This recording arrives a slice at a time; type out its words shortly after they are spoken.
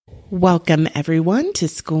Welcome, everyone, to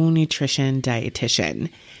School Nutrition Dietitian.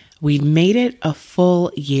 We've made it a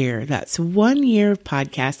full year. That's 1 year of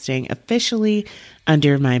podcasting officially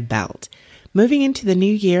under my belt. Moving into the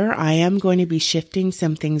new year, I am going to be shifting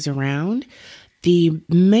some things around. The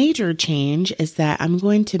major change is that I'm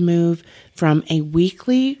going to move from a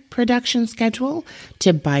weekly production schedule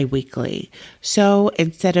to bi-weekly. So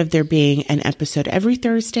instead of there being an episode every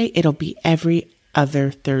Thursday, it'll be every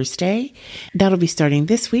other Thursday. That'll be starting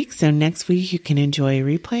this week, so next week you can enjoy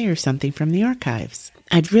a replay or something from the archives.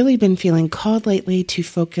 I've really been feeling called lately to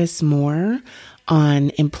focus more on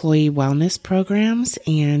employee wellness programs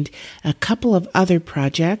and a couple of other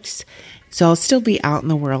projects. So I'll still be out in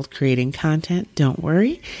the world creating content, don't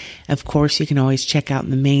worry. Of course, you can always check out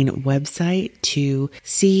the main website to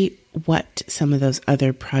see what some of those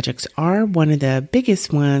other projects are. One of the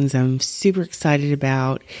biggest ones I'm super excited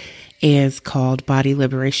about is called Body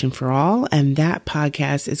Liberation for All, and that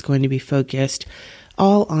podcast is going to be focused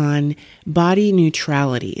all on body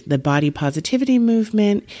neutrality. The body positivity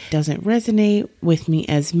movement doesn't resonate with me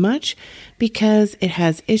as much because it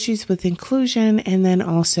has issues with inclusion, and then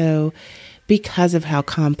also because of how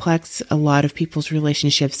complex a lot of people's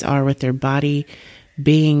relationships are with their body.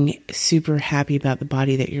 Being super happy about the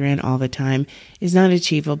body that you're in all the time is not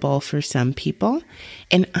achievable for some people.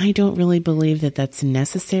 And I don't really believe that that's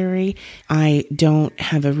necessary. I don't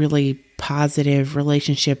have a really positive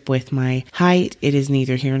relationship with my height. It is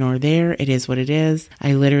neither here nor there. It is what it is.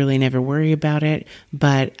 I literally never worry about it,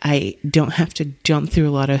 but I don't have to jump through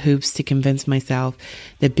a lot of hoops to convince myself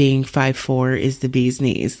that being 5'4" is the bee's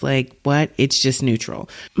knees. Like, what? It's just neutral.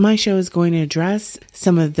 My show is going to address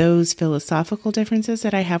some of those philosophical differences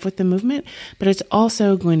that I have with the movement, but it's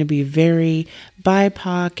also going to be very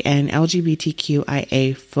BIPOC and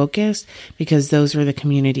LGBTQIA focused because those are the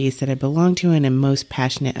communities that I belong to and am most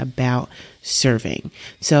passionate about serving.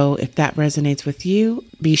 So if that resonates with you,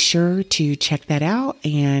 be sure to check that out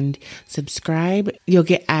and subscribe. You'll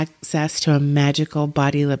get access to a magical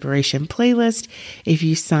body liberation playlist if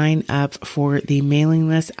you sign up for the mailing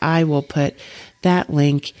list. I will put that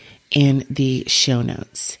link in the show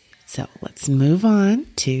notes. So let's move on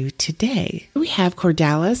to today. We have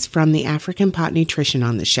Cordalis from the African Pot Nutrition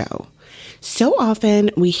on the show. So often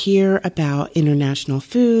we hear about international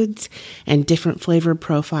foods and different flavor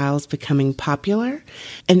profiles becoming popular,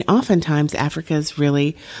 and oftentimes Africa is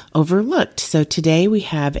really overlooked. So today we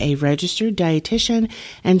have a registered dietitian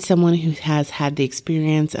and someone who has had the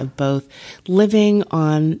experience of both living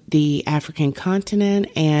on the African continent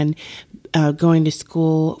and going to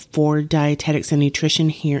school for dietetics and nutrition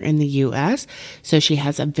here in the U.S. So she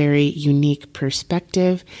has a very unique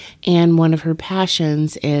perspective. And one of her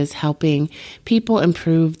passions is helping people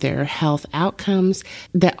improve their health outcomes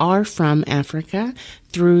that are from Africa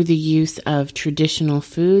through the use of traditional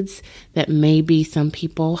foods that maybe some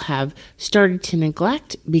people have started to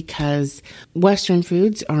neglect because Western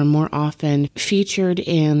foods are more often featured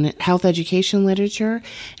in health education literature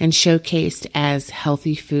and showcased as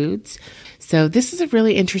healthy foods. So this is a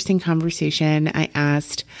really interesting conversation. I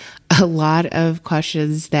asked a lot of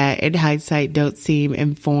questions that in hindsight don't seem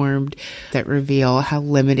informed, that reveal how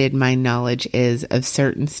limited my knowledge is of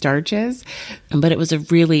certain starches. But it was a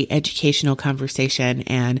really educational conversation,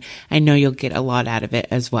 and I know you'll get a lot out of it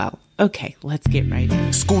as well. Okay, let's get right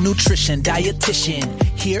in. School Nutrition Dietitian,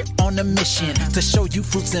 here on a mission to show you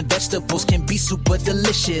fruits and vegetables can be super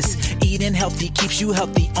delicious. Eating healthy keeps you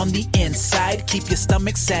healthy on the inside. Keep your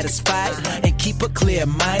stomach satisfied and keep a clear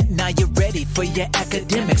mind. Now you're ready for your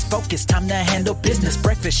academics. Focus, time to handle business.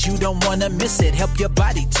 Breakfast, you don't want to miss it. Help your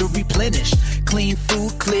body to replenish. Clean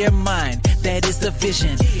food, clear mind. That is the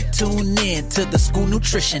vision. Tune in to the School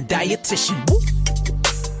Nutrition Dietitian. Woo!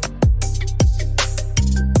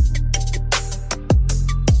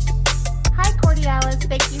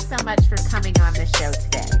 Thank you so much for coming on the show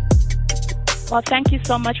today. Well, thank you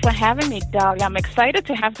so much for having me, Dahlia. I'm excited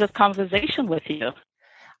to have this conversation with you.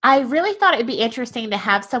 I really thought it'd be interesting to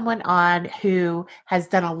have someone on who has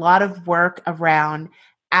done a lot of work around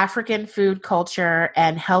African food culture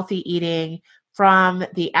and healthy eating from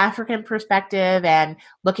the African perspective and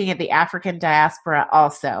looking at the African diaspora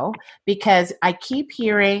also, because I keep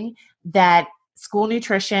hearing that School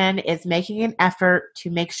Nutrition is making an effort to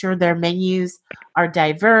make sure their menus are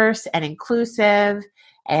diverse and inclusive,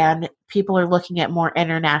 and people are looking at more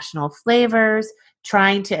international flavors,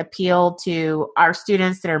 trying to appeal to our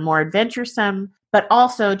students that are more adventuresome, but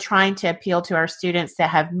also trying to appeal to our students that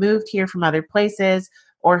have moved here from other places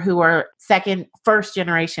or who are first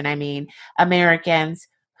generation, Americans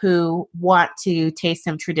who want to taste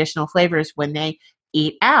some traditional flavors when they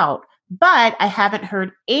eat out. But I haven't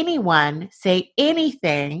heard anyone say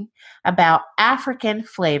anything about African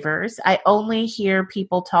flavors. I only hear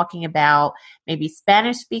people talking about maybe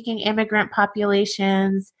Spanish speaking immigrant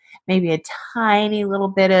populations, maybe a tiny little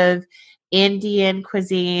bit of Indian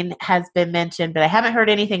cuisine has been mentioned, but I haven't heard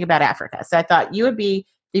anything about Africa. So I thought you would be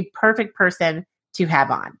the perfect person to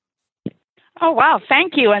have on. Oh, wow.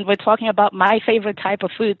 Thank you. And we're talking about my favorite type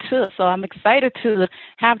of food, too. So I'm excited to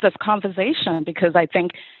have this conversation because I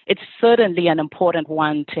think it's certainly an important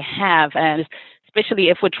one to have, and especially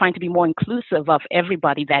if we're trying to be more inclusive of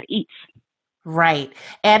everybody that eats. Right.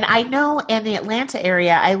 And I know in the Atlanta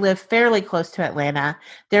area, I live fairly close to Atlanta,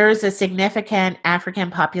 there's a significant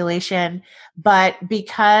African population, but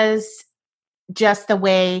because just the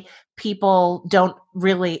way people don't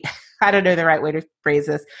really, I don't know the right way to phrase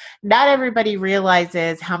this, not everybody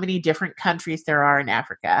realizes how many different countries there are in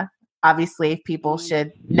Africa. Obviously, people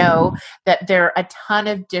should know that there are a ton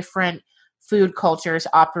of different food cultures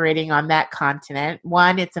operating on that continent.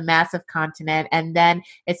 One, it's a massive continent, and then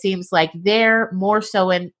it seems like there more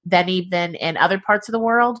so than even in other parts of the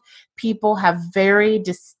world, people have very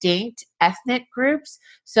distinct ethnic groups.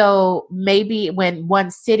 So maybe when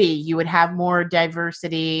one city, you would have more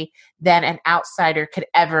diversity than an outsider could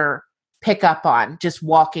ever pick up on just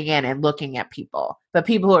walking in and looking at people. But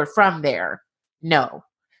people who are from there, no.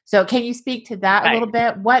 So can you speak to that a little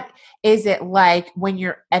bit? What is it like when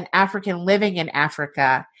you're an African living in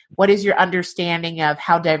Africa? What is your understanding of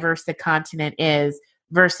how diverse the continent is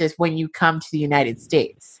versus when you come to the United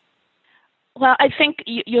States? Well, I think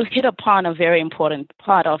you hit upon a very important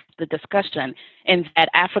part of the discussion in that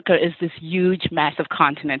Africa is this huge, massive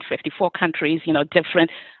continent, 54 countries, different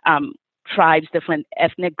tribes, different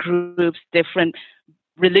ethnic groups, different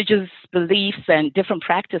religious beliefs and different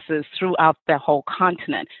practices throughout the whole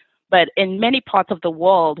continent. But in many parts of the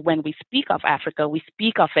world, when we speak of Africa, we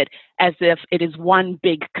speak of it as if it is one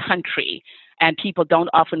big country. And people don't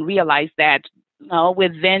often realize that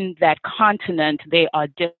within that continent, there are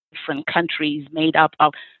different countries made up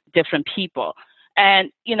of different people.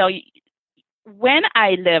 And, when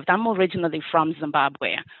I lived, I'm originally from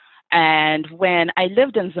Zimbabwe. And when I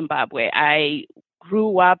lived in Zimbabwe, I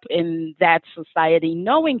grew up in that society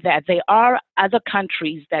knowing that there are other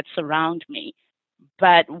countries that surround me.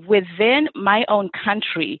 But within my own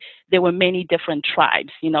country, there were many different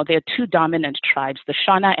tribes. There are two dominant tribes, the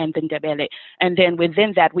Shona and the Ndebele. And then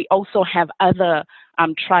within that, we also have other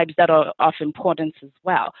tribes that are of importance as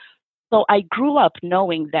well. So I grew up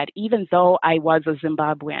knowing that even though I was a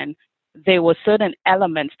Zimbabwean, there were certain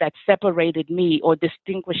elements that separated me or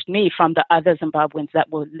distinguished me from the other Zimbabweans that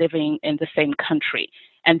were living in the same country,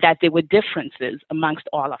 and that there were differences amongst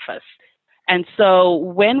all of us. And so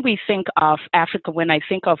when we think of Africa, when I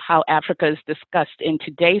think of how Africa is discussed in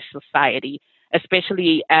today's society,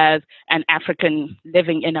 especially as an African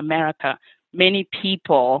living in America, many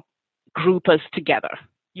people group us together.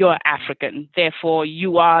 You're African, therefore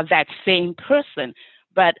you are that same person.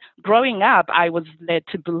 But growing up, I was led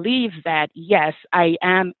to believe that, yes, I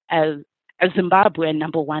am a Zimbabwean,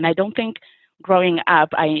 number one. I don't think growing up,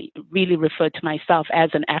 I really referred to myself as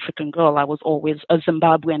an African girl. I was always a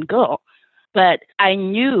Zimbabwean girl. But I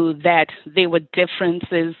knew that there were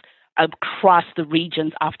differences across the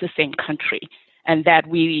regions of the same country, and that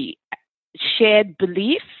we shared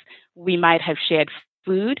beliefs, we might have shared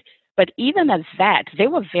food, but even as that, there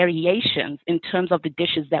were variations in terms of the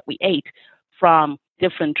dishes that we ate from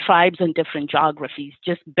different tribes and different geographies,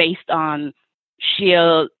 just based on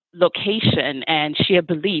sheer location and sheer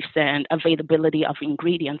beliefs and availability of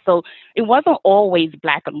ingredients. So it wasn't always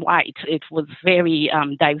black and white. It was very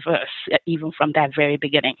diverse, even from that very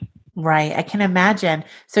beginning. Right. I can imagine.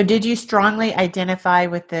 So did you strongly identify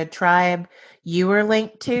with the tribe you were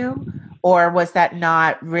linked to, or was that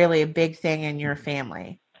not really a big thing in your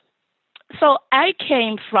family? So I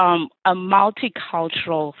came from a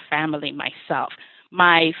multicultural family myself.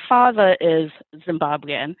 My father is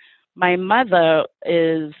Zimbabwean. My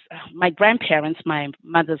grandparents, my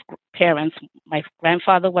mother's parents, my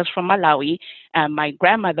grandfather was from Malawi, and my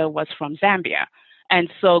grandmother was from Zambia. And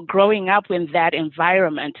so growing up in that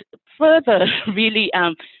environment further really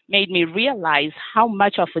made me realize how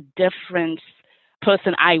much of a difference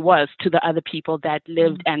person I was to the other people that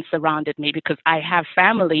lived and surrounded me, because I have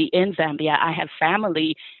family in Zambia, I have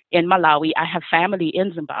family in Malawi, I have family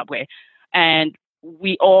in Zimbabwe, and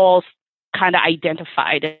we all kind of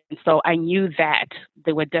identified. And so I knew that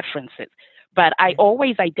there were differences, but I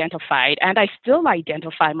always identified, and I still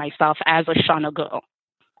identify myself as a Shona girl.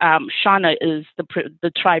 Shona is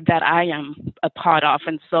the tribe that I am a part of.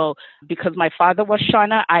 And so because my father was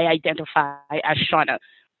Shona, I identify as Shona.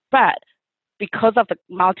 But because of the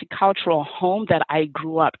multicultural home that I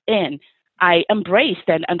grew up in, I embraced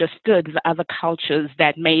and understood the other cultures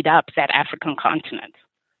that made up that African continent.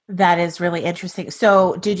 That is really interesting.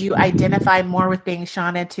 So did you identify more with being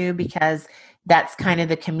Shauna too, because that's kind of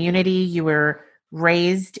the community you were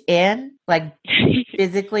raised in? Like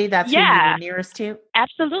physically, that's who you were Yeah, nearest to?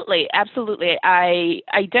 absolutely. Absolutely. I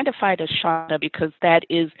identified as Shona because that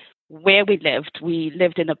is where we lived. We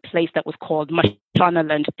lived in a place that was called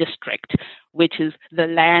Mashonaland District, which is the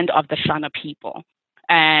land of the Shona people.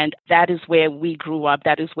 And that is where we grew up.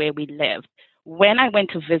 That is where we lived. When I went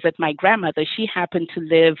to visit my grandmother, she happened to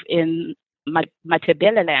live in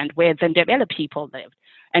Matebele land, where the Ndebele people lived.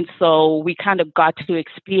 And so we kind of got to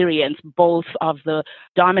experience both of the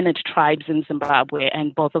dominant tribes in Zimbabwe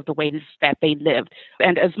and both of the ways that they lived.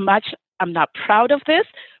 And as much, I'm not proud of this,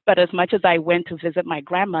 but as much as I went to visit my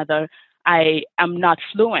grandmother, I am not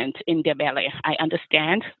fluent in Ndebele. I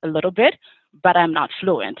understand a little bit, but I'm not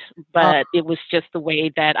fluent. But it was just the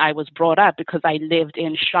way that I was brought up because I lived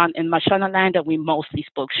in Mashonaland and we mostly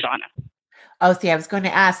spoke Shona. Oh, see, I was going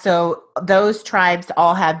to ask. So those tribes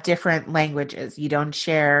all have different languages. You don't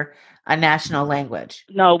share a national language.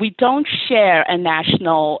 No, we don't share a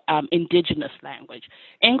national indigenous language.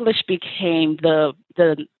 English became the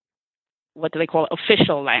what do they call it,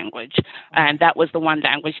 official language, and that was the one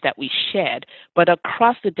language that we shared. But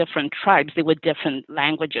across the different tribes, there were different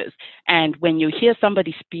languages. And when you hear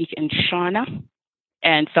somebody speak in Shona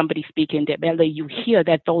and somebody speak in Ndebele, you hear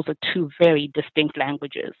that those are two very distinct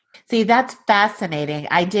languages. See, that's fascinating.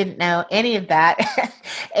 I didn't know any of that.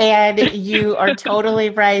 And you are totally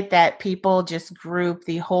right that people just group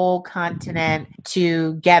the whole continent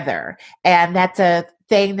together. And that's a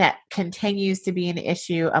thing that continues to be an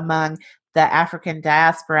issue among the African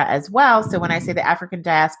diaspora as well. So when I say the African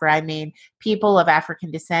diaspora, I mean people of African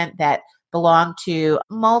descent that belong to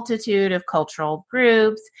a multitude of cultural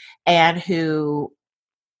groups and who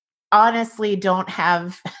honestly don't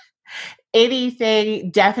have anything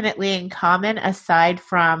definitely in common aside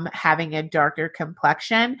from having a darker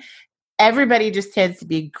complexion. Everybody just tends to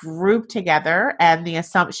be grouped together, and the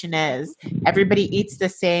assumption is everybody eats the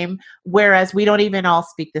same, whereas we don't even all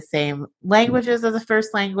speak the same languages as a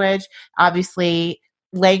first language. Obviously,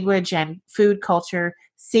 language and food culture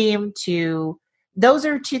seem to, those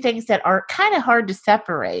are two things that are kind of hard to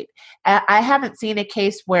separate. I haven't seen a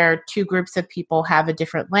case where two groups of people have a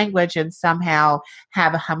different language and somehow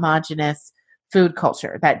have a homogenous food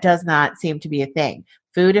culture. That does not seem to be a thing.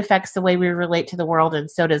 Food affects the way we relate to the world,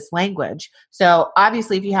 and so does language. So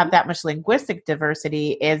obviously, if you have that much linguistic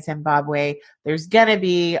diversity in Zimbabwe, there's going to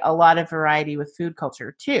be a lot of variety with food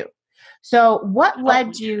culture too. So what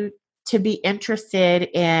led you to be interested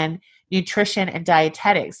in nutrition and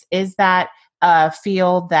dietetics? Is that a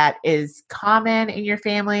field that is common in your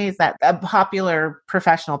family? Is that a popular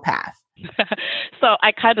professional path? So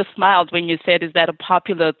I kind of smiled when you said, is that a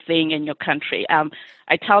popular thing in your country?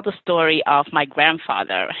 I tell the story of my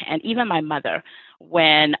grandfather and even my mother.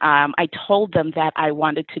 When I told them that I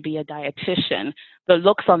wanted to be a dietitian, the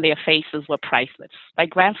looks on their faces were priceless. My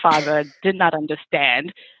grandfather did not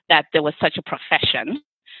understand that there was such a profession.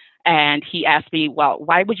 And he asked me, well,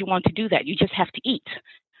 why would you want to do that? You just have to eat.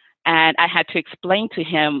 And I had to explain to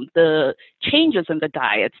him the changes in the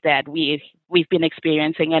diets that we've been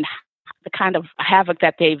experiencing and the kind of havoc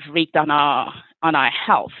that they've wreaked on our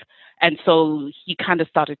health. And so he kind of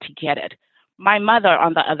started to get it. My mother,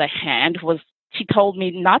 on the other hand, she told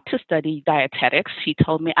me not to study dietetics. She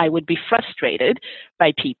told me I would be frustrated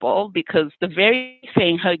by people because the very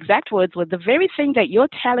thing, her exact words were, the very thing that you're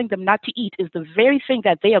telling them not to eat is the very thing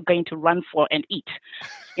that they are going to run for and eat.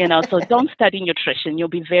 So don't study nutrition. You'll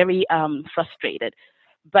be very frustrated.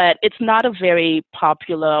 But it's not a very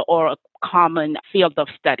popular or a common field of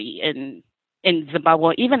study in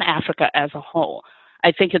Zimbabwe, even Africa as a whole.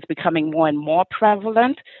 I think it's becoming more and more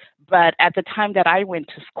prevalent. But at the time that I went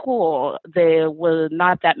to school, there were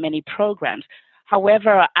not that many programs.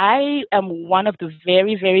 However, I am one of the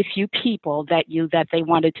very, very few people that knew that they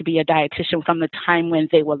wanted to be a dietitian from the time when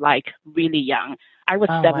they were like really young. I was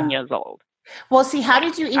 7 years old. Well, see, how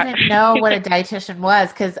did you even know what a dietitian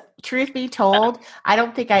was? Because truth be told, I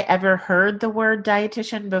don't think I ever heard the word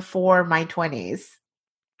dietitian before my 20s.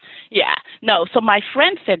 Yeah, no. So my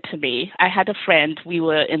friend said to me, I had a friend, we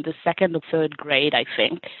were in the second or third grade, I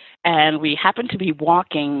think, and we happened to be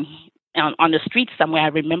walking on the street somewhere. I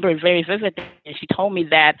remember it very vividly. She told me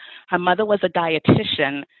that her mother was a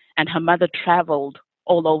dietitian and her mother traveled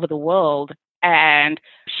all over the world and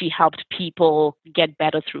she helped people get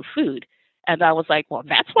better through food. And I was like, well,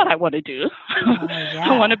 that's what I want to do. Oh,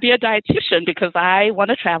 I want to be a dietitian because I want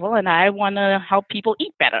to travel and I want to help people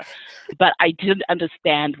eat better. But I didn't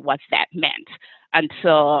understand what that meant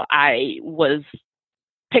until I was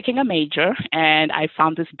picking a major and I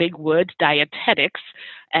found this big word, dietetics,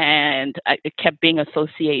 and it kept being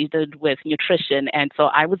associated with nutrition. And so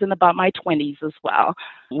I was in about my 20s as well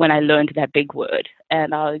when I learned that big word.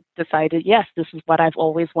 And I decided, yes, this is what I've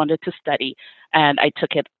always wanted to study. And I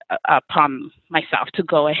took it upon myself to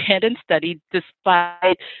go ahead and study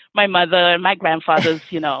despite my mother and my grandfather's,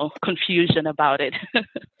 confusion about it.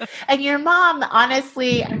 And your mom,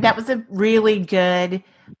 honestly, that was a really good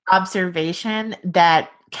observation that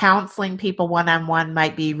counseling people one-on-one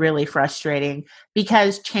might be really frustrating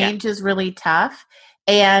because change is really tough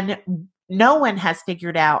and no one has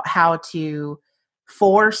figured out how to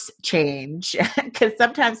force change because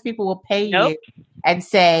sometimes people will pay you and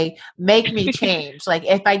say, make me change. Like,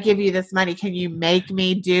 if I give you this money, can you make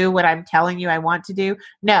me do what I'm telling you I want to do?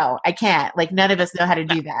 No, I can't. Like, none of us know how to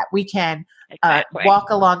do that. We can walk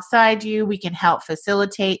alongside you. We can help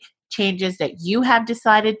facilitate changes that you have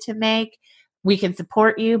decided to make. We can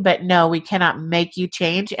support you, but no, we cannot make you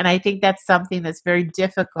change. And I think that's something that's very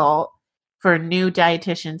difficult for new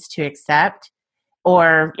dietitians to accept,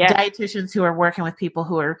 or dietitians who are working with people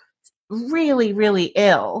who are really, really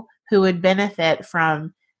ill, who would benefit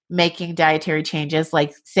from making dietary changes,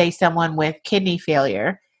 like, say, someone with kidney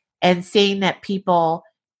failure, and seeing that people,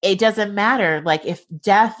 it doesn't matter. Like, if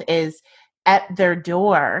death is at their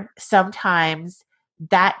door, sometimes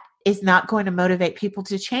that is not going to motivate people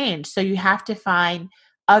to change. So you have to find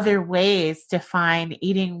other ways to find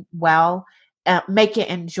eating well, make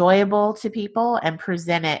it enjoyable to people, and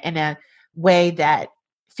present it in a way that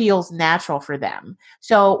feels natural for them.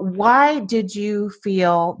 So why did you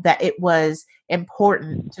feel that it was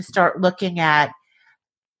important to start looking at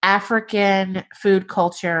African food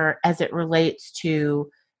culture as it relates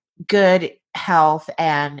to good health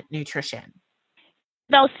and nutrition?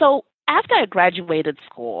 No, so after I graduated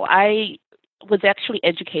school, I was actually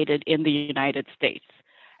educated in the United States.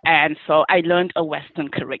 And so I learned a Western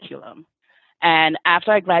curriculum. And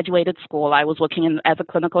after I graduated school, I was working as a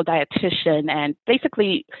clinical dietitian and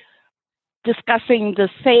basically discussing the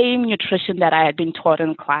same nutrition that I had been taught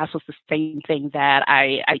in class was the same thing that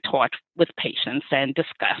I taught with patients and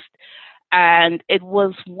discussed. And it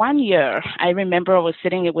was one year, I remember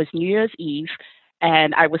it was New Year's Eve,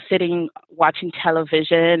 and I was sitting watching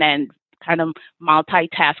television and kind of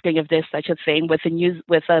multitasking, if there's such a thing,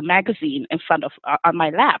 with a magazine in front of on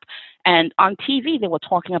my lap. And on TV, they were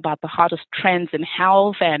talking about the hottest trends in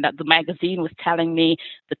health, and the magazine was telling me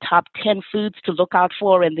the top 10 foods to look out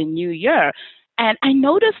for in the new year. And I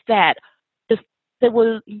noticed that there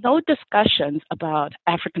were no discussions about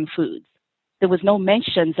African foods. There was no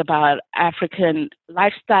mentions about African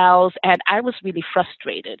lifestyles, and I was really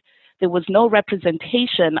frustrated. There was no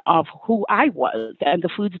representation of who I was and the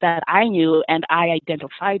foods that I knew and I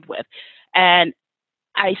identified with. And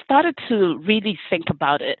I started to really think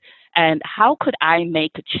about it and how could I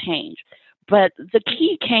make a change? But the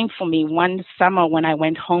key came for me one summer when I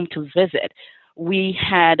went home to visit. We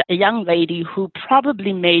had a young lady who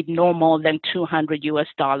probably made no more than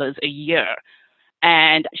 $200 a year.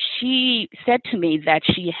 And she said to me that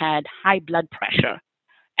she had high blood pressure.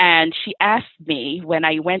 And she asked me when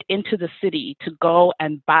I went into the city to go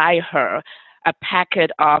and buy her a packet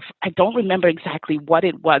of, I don't remember exactly what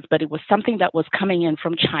it was, but it was something that was coming in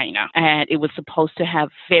from China. And it was supposed to have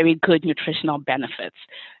very good nutritional benefits.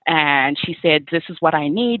 And she said, this is what I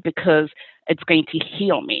need because it's going to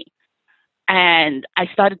heal me. And I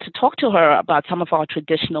started to talk to her about some of our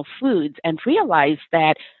traditional foods and realized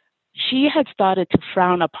that she had started to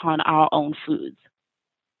frown upon our own foods.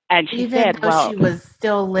 And she Even though she was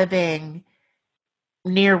still living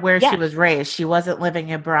near where she was raised, she wasn't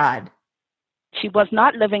living abroad. She was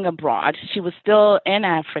not living abroad. She was still in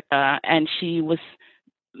Africa, and she was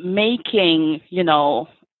making,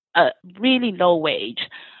 a really low wage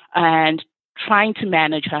and trying to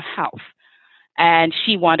manage her health. And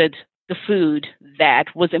she wanted the food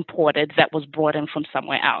that was imported, that was brought in from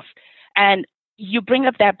somewhere else. And you bring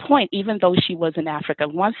up that point, even though she was in Africa,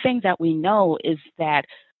 one thing that we know is that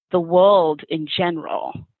the world in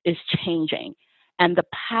general is changing, and the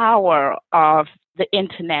power of the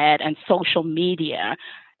internet and social media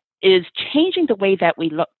is changing the way that we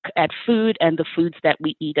look at food and the foods that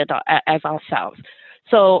we eat as ourselves.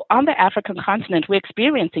 So on the African continent, we're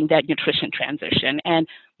experiencing that nutrition transition, and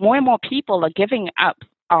more people are giving up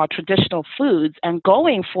our traditional foods and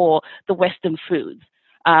going for the Western foods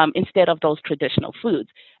instead of those traditional foods.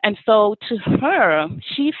 And so to her,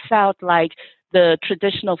 she felt like the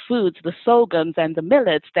traditional foods, the sorghums and the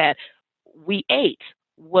millets that we ate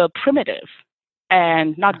were primitive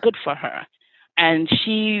and not good for her. And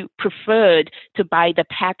she preferred to buy the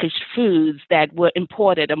packaged foods that were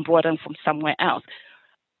imported and brought in from somewhere else.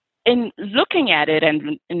 In looking at it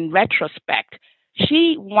and in retrospect,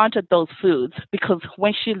 she wanted those foods because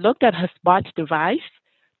when she looked at her smart device,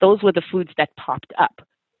 those were the foods that popped up.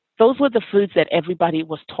 Those were the foods that everybody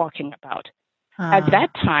was talking about. At that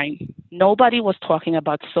time, nobody was talking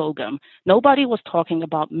about sorghum. Nobody was talking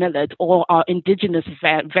about millet or our indigenous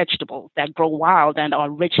vegetables that grow wild and are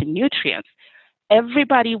rich in nutrients.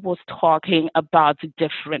 Everybody was talking about the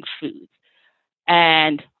different foods.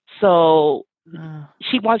 And so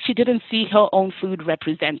she didn't see her own food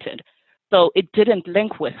represented. So it didn't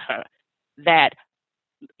link with her that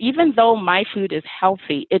even though my food is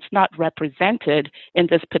healthy, it's not represented in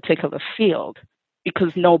this particular field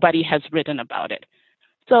because nobody has written about it.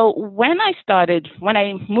 So when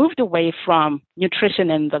I moved away from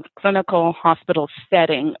nutrition in the clinical hospital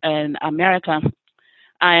setting in America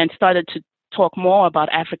and started to talk more about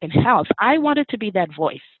African health, I wanted to be that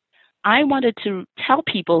voice. I wanted to tell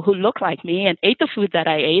people who look like me and ate the food that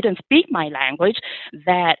I ate and speak my language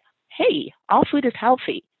that, hey, our food is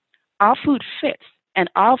healthy. Our food fits. And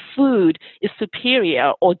our food is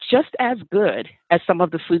superior or just as good as some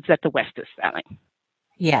of the foods that the West is selling.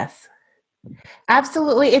 Yes,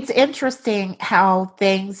 absolutely. It's interesting how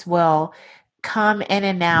things will come in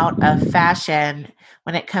and out of fashion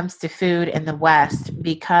when it comes to food in the West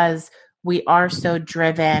because we are so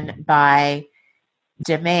driven by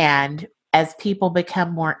demand. As people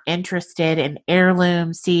become more interested in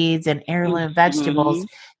heirloom seeds and heirloom vegetables,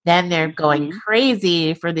 then they're going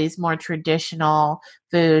crazy for these more traditional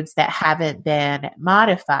foods that haven't been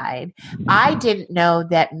modified. I didn't know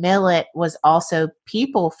that millet was also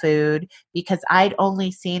people food because I'd only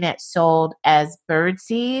seen it sold as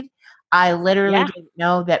birdseed. I literally didn't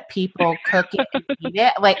know that people cook it and eat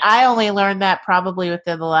it. Like, I only learned that probably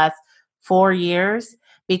within the last 4 years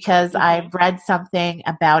because I've read something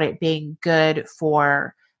about it being good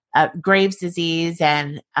for Graves' disease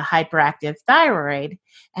and a hyperactive thyroid.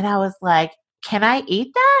 And I was like, can I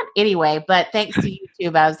eat that? Anyway, but thanks to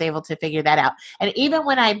YouTube, I was able to figure that out. And even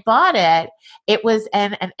when I bought it, it was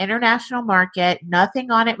in an international market. Nothing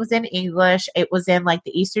on it was in English. It was in like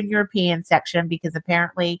the Eastern European section because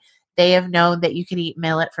apparently they have known that you can eat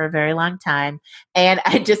millet for a very long time. And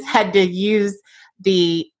I just had to use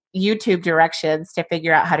the YouTube directions to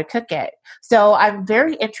figure out how to cook it. So I'm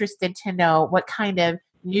very interested to know what kind of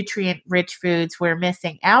nutrient-rich foods we're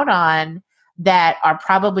missing out on that are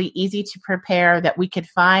probably easy to prepare that we could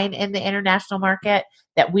find in the international market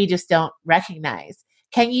that we just don't recognize.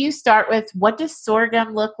 Can you start with what does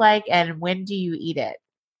sorghum look like and when do you eat it?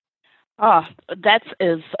 Oh, that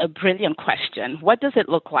is a brilliant question. What does it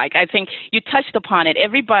look like? I think you touched upon it.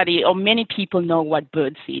 Everybody or many people know what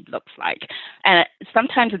birdseed looks like. And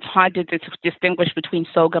sometimes it's hard to distinguish between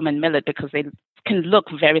sorghum and millet because they can look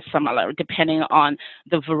very similar depending on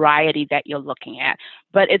the variety that you're looking at.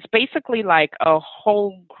 But it's basically like a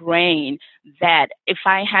whole grain that if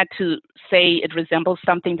I had to say it resembles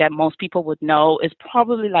something that most people would know is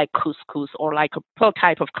probably like couscous or like a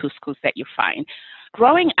type of couscous that you find.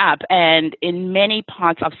 Growing up and in many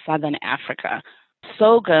parts of Southern Africa,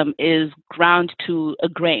 sorghum is ground to a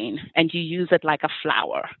grain and you use it like a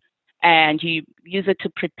flour. And you use it to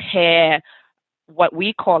prepare what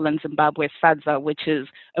we call in Zimbabwe sadza, which is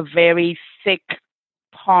a very thick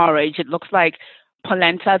porridge. It looks like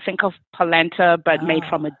polenta. Think of polenta, but made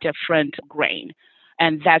from a different grain.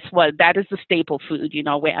 And that is the staple food,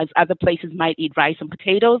 whereas other places might eat rice and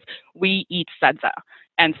potatoes, we eat sadza.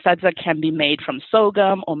 And sadza can be made from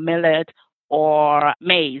sorghum or millet or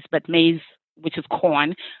maize, but maize, which is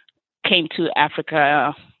corn, came to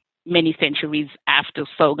Africa many centuries after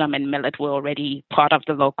sorghum and millet were already part of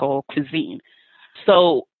the local cuisine.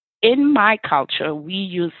 So in my culture, we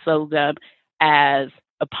use sorghum as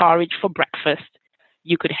a porridge for breakfast.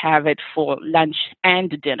 You could have it for lunch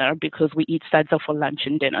and dinner because we eat sadza for lunch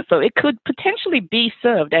and dinner. So it could potentially be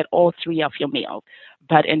served at all three of your meals,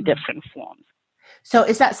 but in different forms. So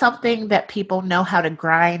is that something that people know how to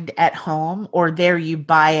grind at home, or there you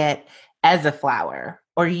buy it as a flour,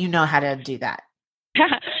 or you know how to do that?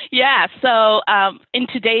 Yeah. So in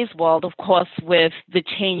today's world, of course, with the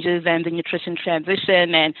changes and the nutrition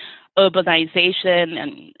transition and urbanization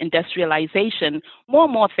and industrialization, more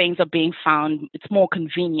and more things are being found. It's more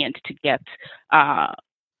convenient to get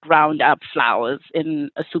ground up flours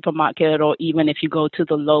in a supermarket, or even if you go to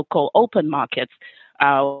the local open markets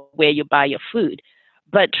where you buy your food.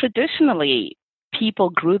 But traditionally, people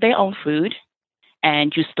grew their own food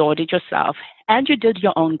and you stored it yourself, and you did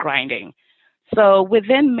your own grinding. So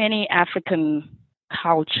within many African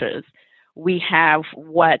cultures, we have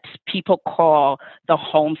what people call the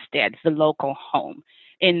homestead, the local home.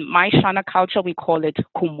 In my Shona culture, we call it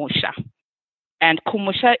kumusha. And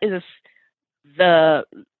kumusha is the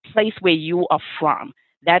place where you are from.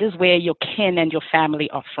 That is where your kin and your family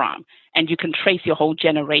are from. And you can trace your whole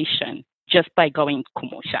generation just by going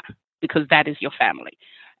kumusha, because that is your family.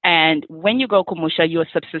 And when you go kumusha, you're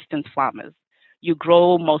subsistence farmers. You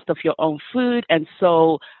grow most of your own food. And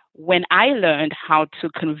so when I learned how to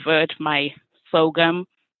convert my sorghum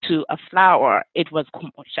to a flour, it was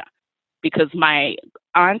kumusha, because my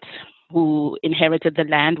aunt, who inherited the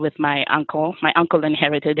land with my uncle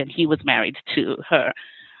inherited, and he was married to her.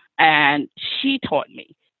 And she taught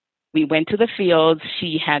me. We went to the fields.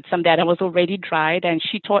 She had some that was already dried, and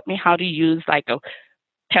she taught me how to use like a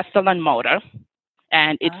pestle and mortar.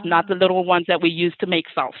 And it's not the little ones that we use to make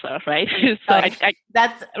salsa, right? So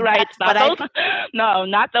that's right. That's not those, no,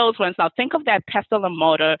 not those ones. Now think of that pestle and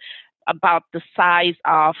mortar about the size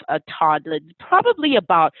of a toddler. It's probably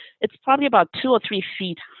about 2 or 3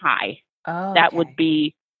 feet high. Oh, that would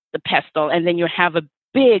be the pestle. And then you have a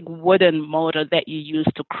big wooden motor that you use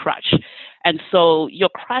to crush. And so you're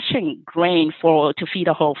crushing grain to feed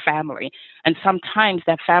a whole family. And sometimes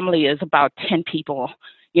that family is about 10 people,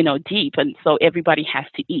 deep. And so everybody has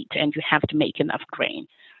to eat, and you have to make enough grain.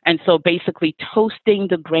 And so basically toasting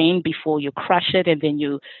the grain before you crush it, and then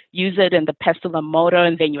you use it in the pestle and mortar,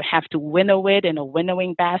 and then you have to winnow it in a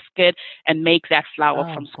winnowing basket and make that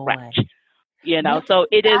flour from scratch. So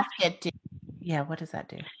it is. Yeah, what does that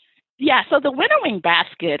do? Yeah, so the winnowing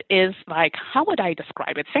basket is like, how would I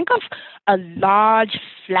describe it? Think of a large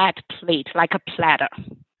flat plate, like a platter.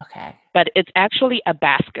 Okay. But it's actually a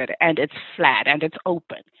basket, and it's flat, and it's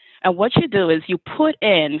open. And what you do is you put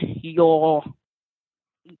in your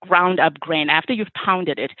ground up grain. After you've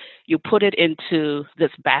pounded it, you put it into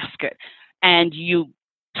this basket, and you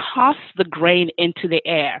toss the grain into the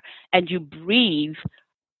air, and you breathe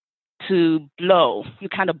to blow. You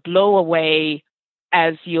kind of blow away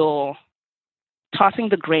as you're tossing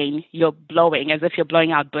the grain. You're blowing as if you're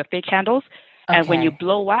blowing out birthday candles. Okay. And when you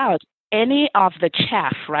blow out, any of the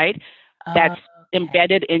chaff, right, that's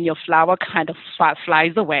embedded in your flour kind of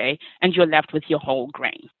flies away, and you're left with your whole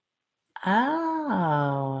grain.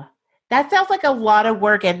 Oh, that sounds like a lot of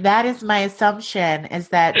work. And that is my assumption, is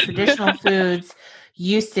that traditional foods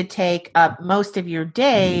used to take up most of your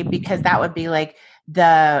day, because that would be like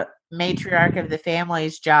the matriarch of the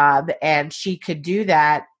family's job, and she could do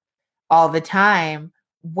that all the time.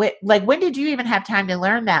 When did you even have time to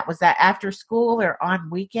learn that? Was that after school or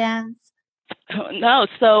on weekends? No.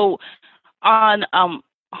 So on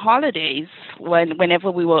holidays,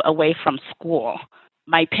 whenever we were away from school,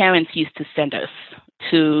 my parents used to send us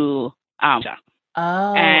to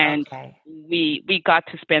and we got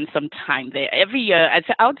to spend some time there every year.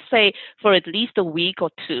 I would say for at least a week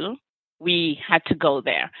or two, we had to go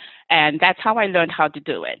there, and that's how I learned how to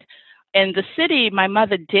do it. In the city, my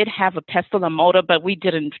mother did have a pestle and mortar, but we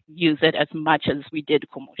didn't use it as much as we did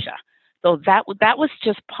kumusha. So that was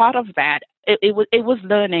just part of that. It was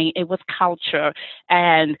learning, it was culture,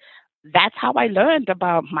 and that's how I learned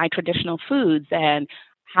about my traditional foods and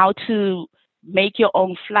how to make your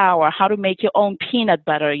own flour, how to make your own peanut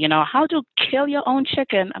butter, how to kill your own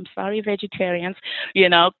chicken. I'm sorry, vegetarians,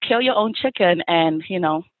 kill your own chicken and,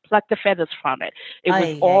 pluck the feathers from it. It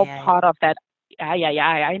was all part of that.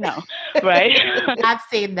 I know, right? I've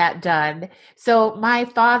seen that done. So my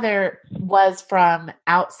father was from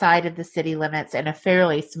outside of the city limits in a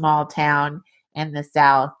fairly small town in the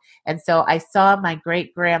South. And so I saw my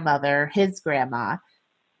great grandmother, his grandma,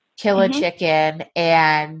 kill a chicken,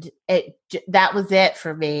 and that was it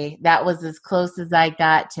for me. That was as close as I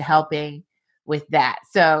got to helping with that.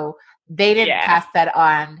 So they didn't pass that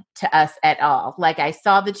on to us at all. Like, I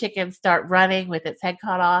saw the chicken start running with its head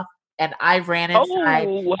cut off, and I ran inside,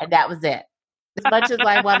 and that was it. As much as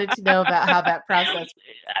I wanted to know about how that process.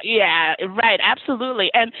 Yeah, right.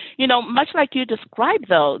 Absolutely. And, much like you described,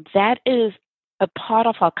 though, that is a part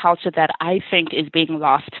of our culture that I think is being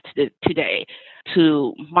lost today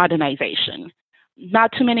to modernization.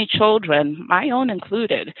 Not too many children, my own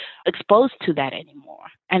included, exposed to that anymore.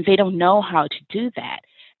 And they don't know how to do that.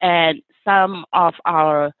 And some of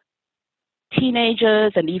our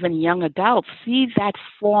teenagers and even young adults see that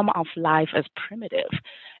form of life as primitive.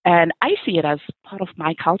 And I see it as part of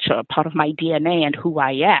my culture, part of my DNA and who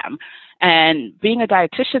I am. And being a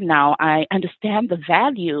dietitian now, I understand the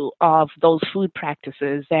value of those food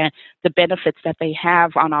practices and the benefits that they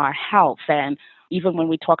have on our health and even when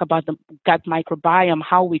we talk about the gut microbiome,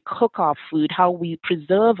 how we cook our food, how we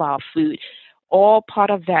preserve our food, all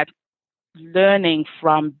part of that learning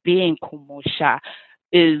from being Kumosha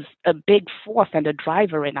is a big force and a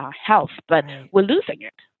driver in our health, but we're losing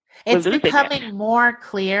it. It's becoming more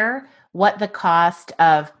clear what the cost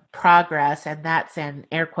of progress, and that's in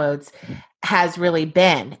air quotes, has really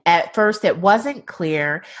been. At first, it wasn't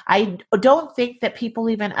clear. I don't think that people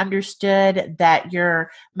even understood that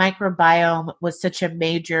your microbiome was such a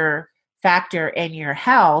major factor in your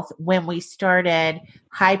health when we started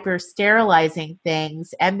hyper sterilizing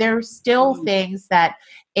things. And there's still things that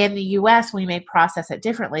in the US we may process it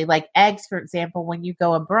differently. Like eggs, for example, when you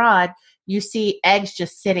go abroad, you see eggs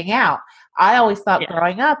just sitting out. I always thought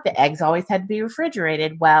growing up, the eggs always had to be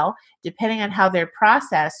refrigerated. Well, depending on how they're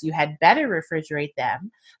processed, you had better refrigerate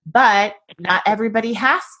them, but not everybody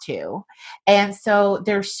has to. And so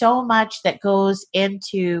there's so much that goes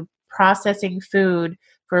into processing food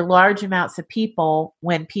for large amounts of people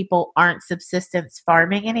when people aren't subsistence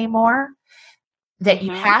farming anymore that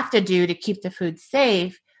you have to do to keep the food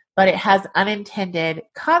safe, but it has unintended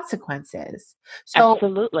consequences. So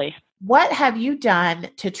absolutely. What have you done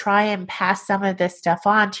to try and pass some of this stuff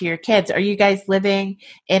on to your kids? Are you guys living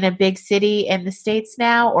in a big city in the States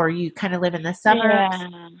now, or you kind of live in the suburbs?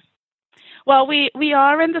 Yeah. Well, we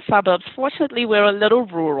are in the suburbs. Fortunately, we're a little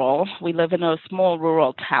rural. We live in a small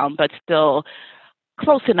rural town, but still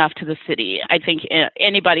close enough to the city. I think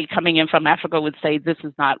anybody coming in from Africa would say this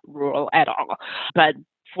is not rural at all. But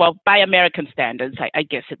well, by American standards, I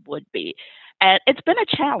guess it would be. And it's been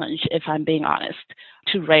a challenge, if I'm being honest,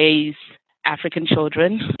 to raise African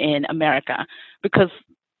children in America because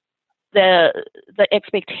the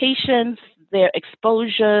expectations, their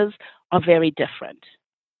exposures are very different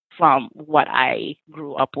from what I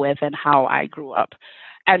grew up with and how I grew up.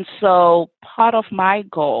 And so part of my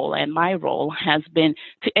goal and my role has been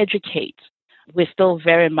to educate. We're still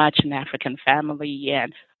very much an African family,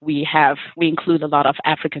 and we include a lot of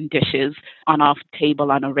African dishes on our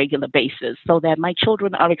table on a regular basis so that my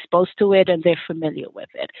children are exposed to it and they're familiar with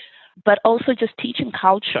it. But also just teaching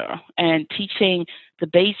culture and teaching the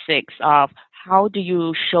basics of how do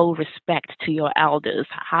you show respect to your elders?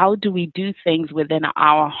 How do we do things within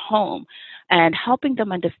our home? And helping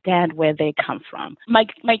them understand where they come from. My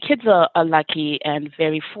kids are lucky and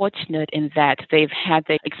very fortunate in that they've had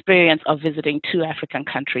the experience of visiting 2 African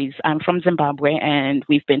countries. I'm from Zimbabwe, and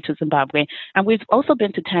we've been to Zimbabwe. And we've also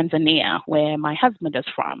been to Tanzania, where my husband is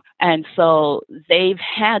from. And so they've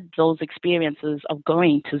had those experiences of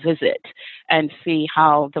going to visit and see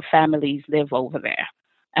how the families live over there.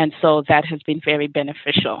 And so that has been very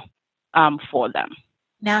beneficial for them.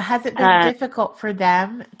 Now, has it been difficult for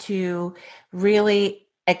them to really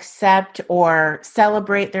accept or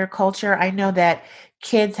celebrate their culture? I know that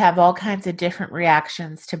kids have all kinds of different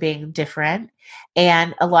reactions to being different.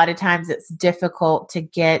 And a lot of times it's difficult to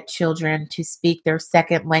get children to speak their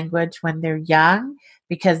second language when they're young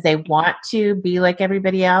because they want to be like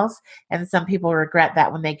everybody else. And some people regret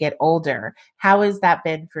that when they get older. How has that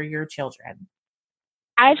been for your children?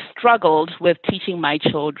 I've struggled with teaching my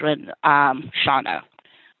children Shona.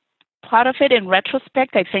 Part of it, in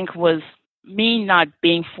retrospect, I think was me not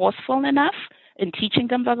being forceful enough in teaching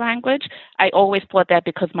them the language. I always thought that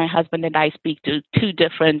because my husband and I speak to 2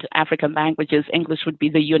 different African languages, English would be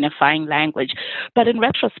the unifying language. But in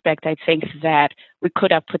retrospect, I think that we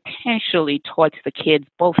could have potentially taught the kids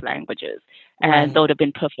both languages, and that would have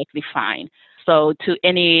been perfectly fine. So to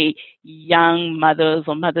any young mothers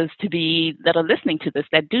or mothers-to-be that are listening to this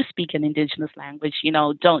that do speak an indigenous language,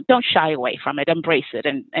 don't shy away from it. Embrace it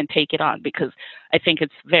and take it on, because I think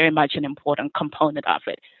it's very much an important component of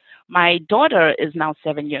it. My daughter is now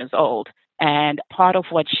 7 years old, and part of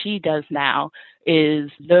what she does now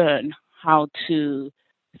is learn how to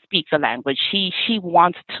speak the language. She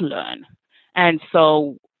wants to learn. And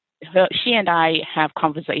so she and I have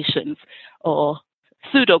conversations or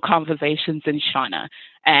pseudo conversations in Shona,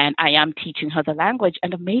 and I am teaching her the language,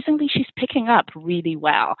 and amazingly she's picking up really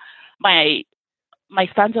well. My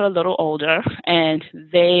sons are a little older, and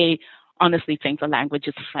they honestly think the language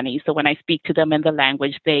is funny, so when I speak to them in the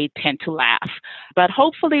language they tend to laugh, but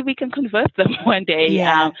hopefully we can convert them one day.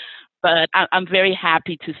 But I'm very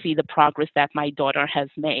happy to see the progress that my daughter has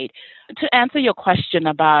made. To answer your question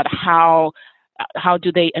about how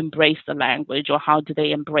do they embrace the language, or how do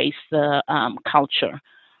they embrace the culture?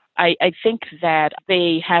 I think that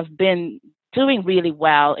they have been doing really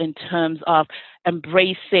well in terms of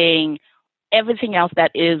embracing everything else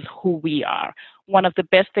that is who we are. One of the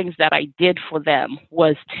best things that I did for them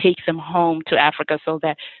was take them home to Africa so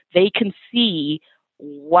that they can see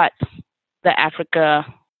what the Africa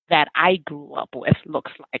that I grew up with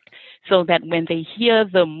looks like, so that when they hear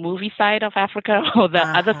the movie side of Africa or the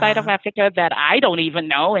other side of Africa that I don't even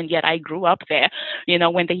know, and yet I grew up there,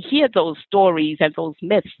 when they hear those stories and those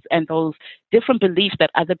myths and those different beliefs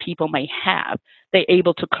that other people may have, they're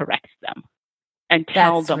able to correct them and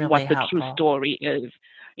tell That's them really what the helpful. true story is.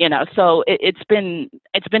 So it's been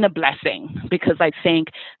a blessing, because I think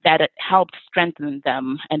that it helped strengthen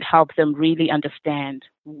them and help them really understand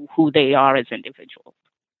who they are as individuals.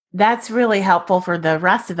 That's really helpful for the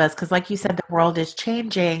rest of us because, like you said, the world is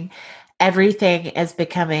changing. Everything is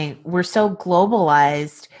becoming, we're so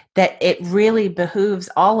globalized that it really behooves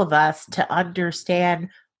all of us to understand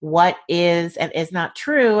what is and is not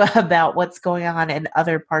true about what's going on in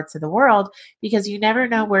other parts of the world, because you never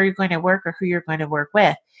know where you're going to work or who you're going to work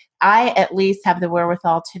with. I at least have the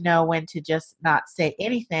wherewithal to know when to just not say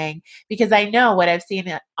anything, because I know what I've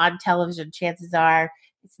seen on television, chances are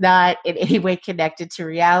it's not in any way connected to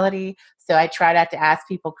reality. So I try not to ask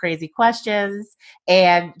people crazy questions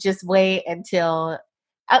and just wait until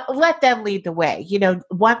let them lead the way.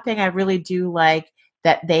 One thing I really do like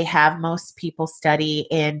that they have most people study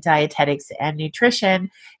in dietetics and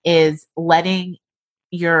nutrition is letting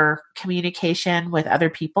your communication with other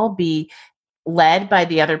people be led by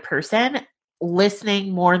the other person,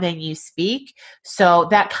 listening more than you speak. So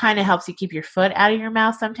that kind of helps you keep your foot out of your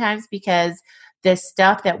mouth sometimes, because the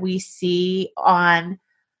stuff that we see on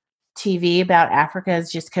TV about Africa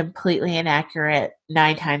is just completely inaccurate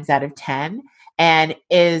 9 times out of 10, and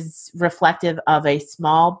is reflective of a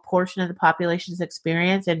small portion of the population's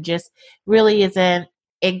experience and just really isn't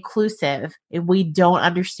inclusive. We don't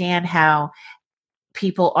understand how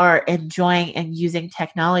people are enjoying and using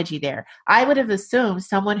technology there. I would have assumed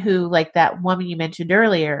someone who, like that woman you mentioned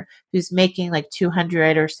earlier, who's making like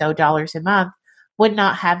 $200 or so a month, would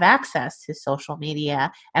not have access to social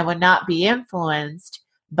media and would not be influenced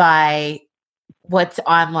by what's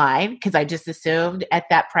online. Because I just assumed at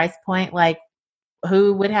that price point, like,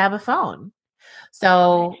 who would have a phone?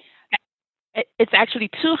 So it's actually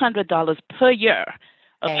 $200 per year.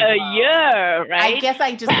 A year, right? I guess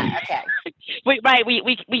I just okay.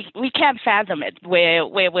 We can't fathom it where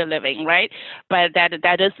we're living, right? But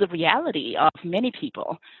that is the reality of many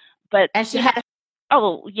people. But and she had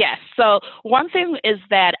oh yes. So one thing is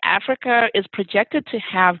that Africa is projected to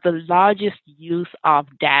have the largest use of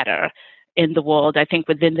data in the world, I think,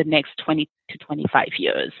 within the next 20 to 25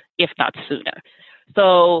 years, if not sooner.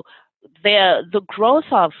 So the growth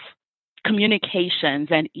of communications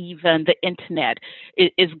and even the internet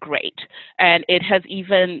is great. And it has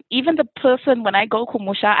even the person, when I go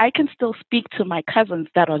Kumusha, I can still speak to my cousins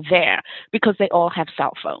that are there because they all have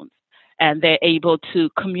cell phones and they're able to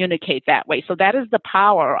communicate that way. So that is the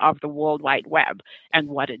power of the World Wide Web and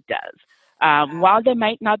what it does. While they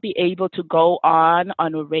might not be able to go on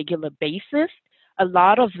a regular basis, a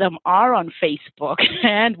lot of them are on Facebook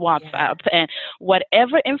and WhatsApp, and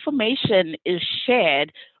whatever information is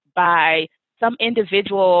shared by some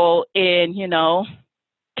individual in,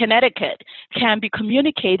 Connecticut can be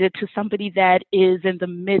communicated to somebody that is in the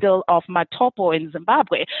middle of Matopo in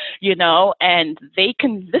Zimbabwe, and they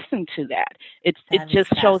can listen to that. It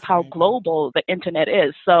just shows how global the internet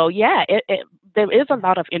is. So yeah, there is a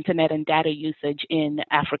lot of internet and data usage in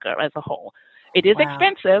Africa as a whole. It is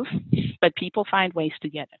expensive, but people find ways to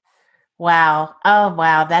get it. Wow. Oh,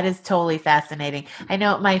 wow. That is totally fascinating. I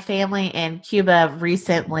know my family in Cuba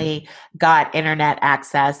recently got internet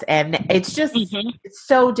access, and it's just it's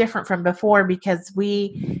so different from before, because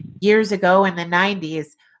years ago in the 90s,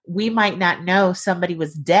 we might not know somebody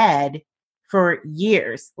was dead for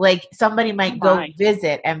years. Like somebody might go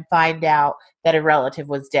visit and find out that a relative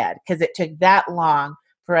was dead because it took that long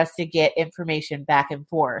for us to get information back and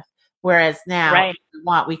forth. Whereas now, if we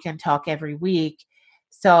want, we can talk every week.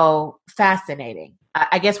 So fascinating.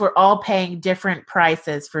 I guess we're all paying different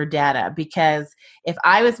prices for data, because if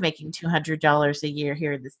I was making $200 a year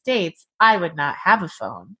here in the States, I would not have a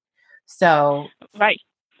phone. So,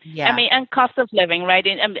 yeah. I mean, and cost of living, right?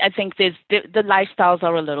 And I think the lifestyles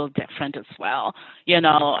are a little different as well,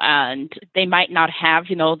 and they might not have,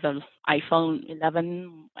 the iPhone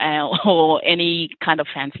 11 or any kind of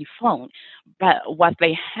fancy phone. But what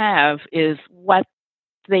they have is what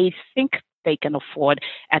they think they can afford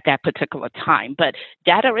at that particular time. But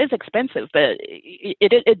data is expensive, but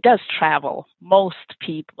it does travel. Most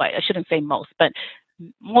people, I shouldn't say most, but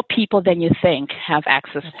more people than you think have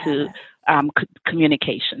access to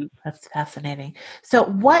communication. That's fascinating. So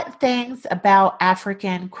what things about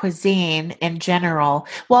African cuisine in general?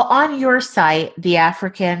 Well, on your site, the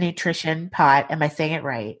African Nutrition Pot, am I saying it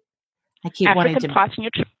right? I keep African wanting to. Pot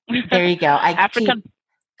Nutrition. There you go. African.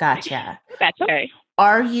 Gotcha. That's okay.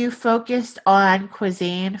 Are you focused on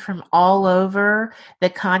cuisine from all over the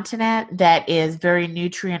continent that is very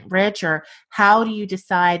nutrient rich, or how do you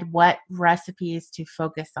decide what recipes to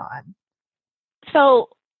focus on? So,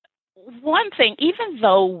 one thing, even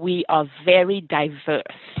though we are very diverse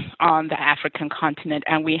on the African continent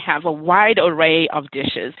and we have a wide array of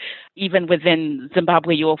dishes, even within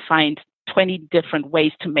Zimbabwe, you'll find 20 different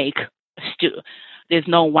ways to make a stew. There's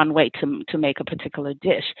no one way to make a particular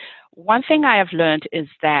dish. One thing I have learned is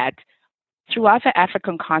that throughout the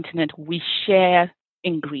African continent, we share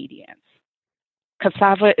ingredients.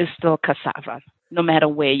 Cassava is still cassava, no matter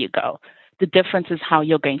where you go. The difference is how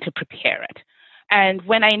you're going to prepare it. And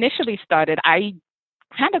when I initially started, I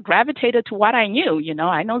kind of gravitated to what I knew. You know,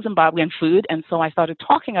 I know Zimbabwean food, and so I started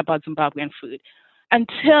talking about Zimbabwean food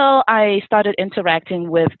until I started interacting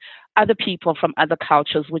with other people from other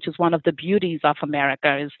cultures, which is one of the beauties of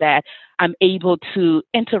America, is that I'm able to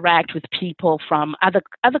interact with people from other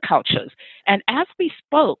cultures. And as we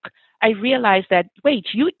spoke, I realized that, wait,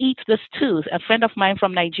 you eat this too. A friend of mine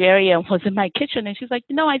from Nigeria was in my kitchen and she's like,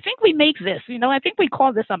 I think we make this, I think we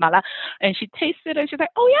call this amala. And she tasted it and she's like,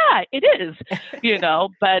 oh yeah, it is,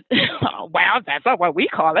 but wow, that's not what we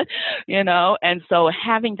call it, And so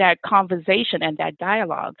having that conversation and that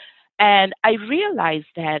dialogue, and I realized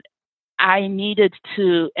that I needed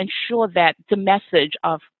to ensure that the message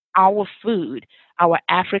of our food, our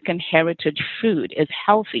African heritage food is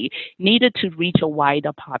healthy, needed to reach a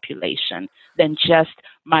wider population than just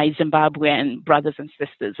my Zimbabwean brothers and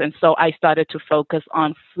sisters. And so I started to focus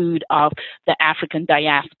on food of the African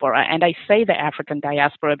diaspora. And I say the African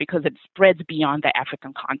diaspora because it spreads beyond the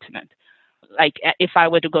African continent. Like if I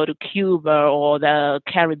were to go to Cuba or the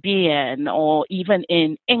Caribbean or even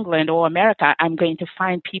in England or America, I'm going to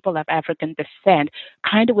find people of African descent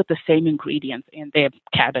kind of with the same ingredients in their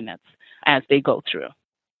cabinets as they go through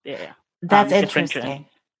their That's different interesting. journeys.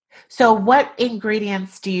 So what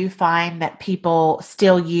ingredients do you find that people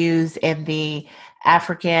still use in the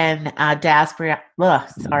African diaspora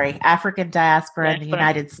in the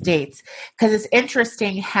United States? Because it's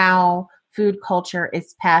interesting how food culture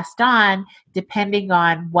is passed on depending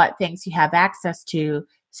on what things you have access to.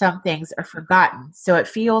 Some things are forgotten. So it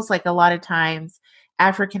feels like a lot of times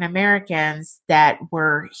African Americans that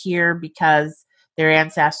were here because their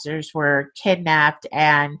ancestors were kidnapped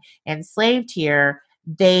and enslaved here,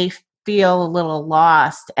 they feel a little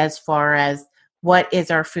lost as far as what is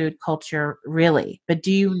our food culture really. But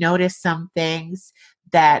do you notice some things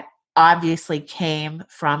that obviously came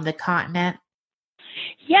from the continent?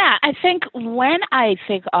 Yeah, I think when I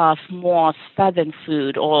think of more Southern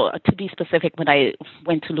food, or to be specific, when I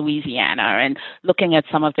went to Louisiana and looking at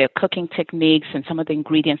some of their cooking techniques and some of the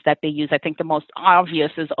ingredients that they use, I think the most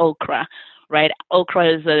obvious is okra, right?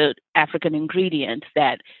 Okra is an African ingredient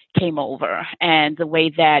that came over, and the way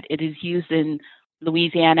that it is used in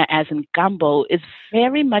Louisiana as in gumbo is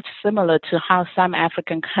very much similar to how some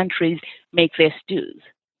African countries make their stews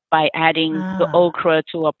by adding the okra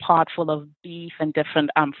to a pot full of beef and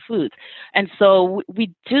different foods. And so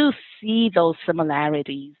we do see those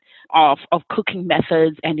similarities of cooking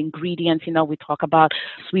methods and ingredients. We talk about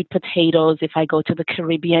sweet potatoes. If I go to the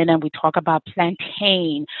Caribbean and we talk about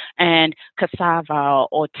plantain and cassava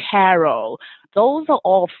or taro, those are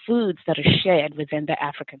all foods that are shared within the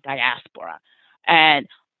African diaspora. And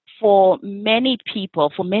for many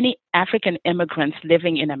people, for many African immigrants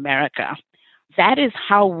living in America, that is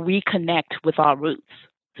how we connect with our roots,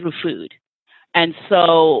 through food. And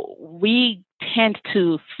so we tend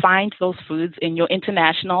to find those foods in your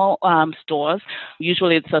international stores.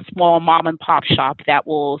 Usually it's a small mom and pop shop that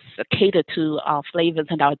will cater to our flavors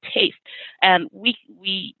and our taste. And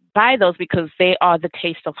we buy those because they are the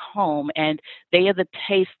taste of home, and they are the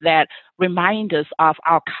taste that remind us of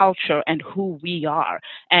our culture and who we are.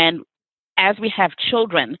 And as we have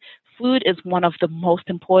children, food is one of the most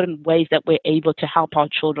important ways that we're able to help our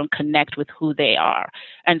children connect with who they are.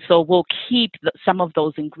 And so we'll keep some of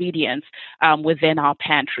those ingredients within our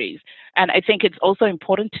pantries. And I think it's also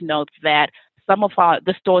important to note that some of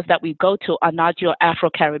the stores that we go to are not your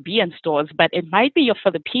Afro-Caribbean stores, but it might be your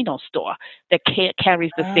Filipino store that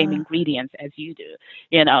carries the same ingredients as you do.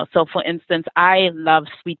 So for instance, I love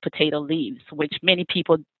sweet potato leaves, which many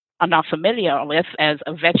people are not familiar with as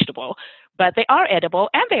a vegetable, but they are edible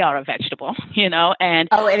and they are a vegetable, and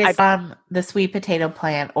it is from the sweet potato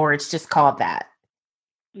plant, or it's just called that?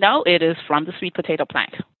 No, it is from the sweet potato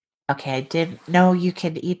plant. Okay, I didn't know you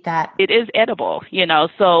could eat that. It is edible,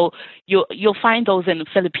 so you'll find those in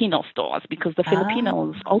Filipino stores because the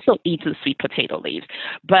Filipinos also eat the sweet potato leaves.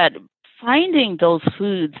 But finding those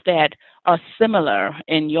foods that are similar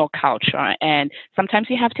in your culture. And sometimes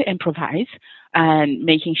you have to improvise and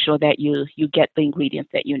making sure that you get the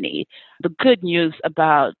ingredients that you need. The good news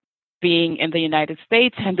about being in the United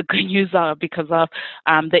States and the good news are because of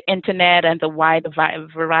the internet and the wide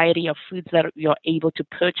variety of foods that you're able to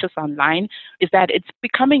purchase online is that it's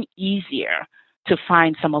becoming easier to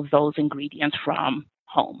find some of those ingredients from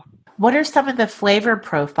home. What are some of the flavor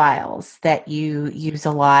profiles that you use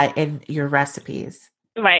a lot in your recipes?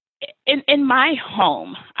 Right. In my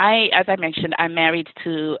home, as I mentioned, I'm married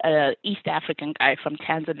to an East African guy from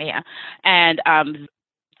Tanzania, and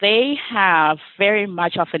they have very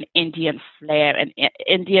much of an Indian flair and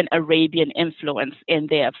Indian Arabian influence in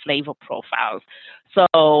their flavor profiles.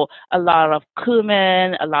 So a lot of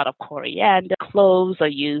cumin, a lot of coriander, cloves are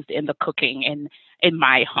used in the cooking in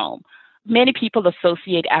my home. Many people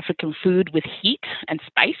associate African food with heat and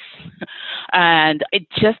spice, and it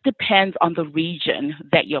just depends on the region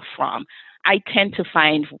that you're from. I tend to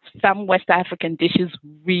find some West African dishes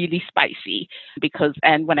really spicy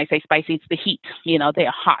and when I say spicy, it's the heat.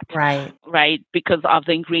 They're hot, right? Because of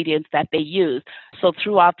the ingredients that they use. So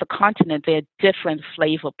throughout the continent, there are different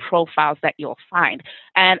flavor profiles that you'll find.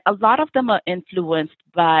 And a lot of them are influenced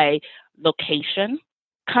by location.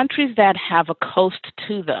 Countries that have a coast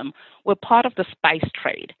to them were part of the spice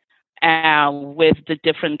trade. With the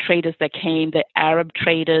different traders that came, the Arab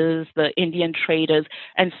traders, the Indian traders.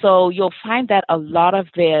 And so you'll find that a lot of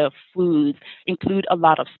their foods include a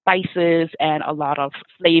lot of spices and a lot of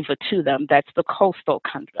flavor to them. That's the coastal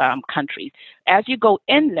countries. As you go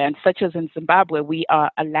inland, such as in Zimbabwe, we are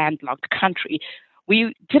a landlocked country.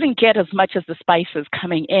 We didn't get as much as the spices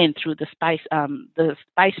coming in through the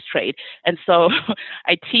spice trade. And so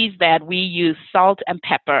I tease that we use salt and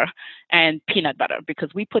pepper and peanut butter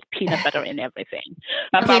because we put peanut butter in everything.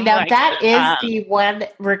 Okay, now that is the one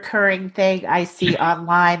recurring thing I see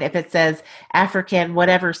online. If it says African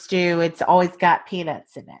whatever stew, it's always got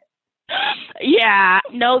peanuts in it. Yeah,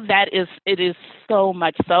 no, it is so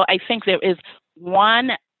much so. I think there is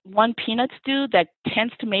one peanut stew that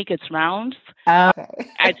tends to make its rounds. Okay.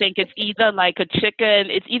 I think it's either like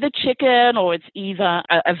it's either chicken or it's either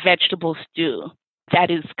a vegetable stew that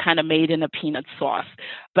is kind of made in a peanut sauce.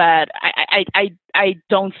 But I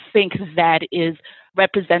don't think that is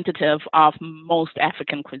representative of most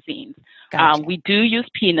African cuisines. Gotcha. We do use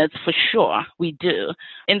peanuts for sure. We do.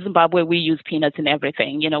 In Zimbabwe, we use peanuts in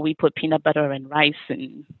everything. We put peanut butter in rice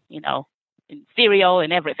and, in cereal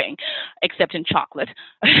and everything, except in chocolate.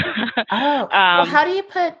 Well, how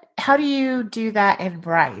do you do that in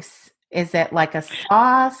rice? Is it like a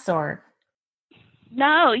sauce or?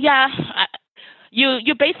 No, yeah.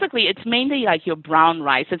 You basically, it's mainly like your brown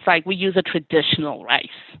rice. It's like we use a traditional rice,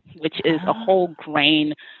 which is a whole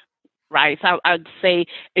grain rice. I'd say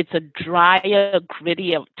it's a drier,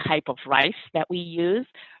 grittier type of rice that we use.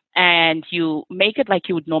 And you make it like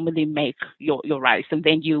you would normally make your rice. And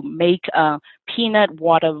then you make a peanut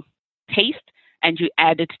water paste and you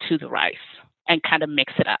add it to the rice and kind of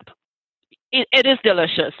mix it up. It is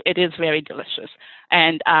delicious. It is very delicious.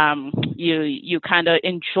 And you kind of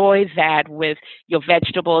enjoy that with your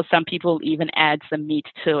vegetables. Some people even add some meat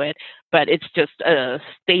to it. But it's just a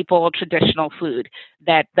staple traditional food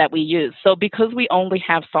that we use. So because we only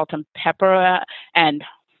have salt and pepper and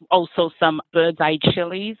also some bird's eye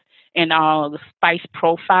chilies in our spice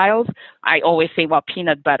profiles, I always say, well,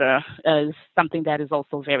 peanut butter is something that is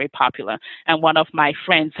also very popular. And one of my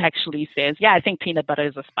friends actually says, yeah, I think peanut butter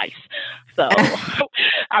is a spice. So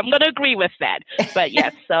I'm going to agree with that. But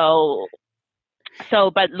yes,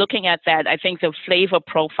 but looking at that, I think the flavor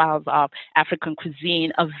profiles of African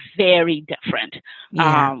cuisine are very different.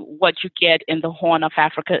 Yeah. What you get in the Horn of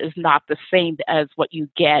Africa is not the same as what you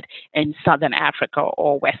get in Southern Africa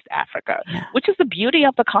or West Africa, which is the beauty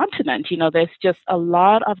of the continent. There's just a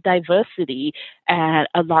lot of diversity and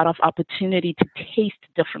a lot of opportunity to taste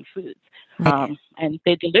different foods. And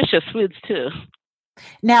they're delicious foods too.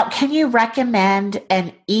 Now, can you recommend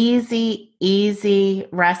an easy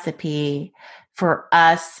recipe for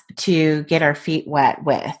us to get our feet wet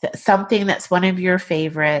with? Something that's one of your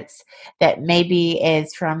favorites that maybe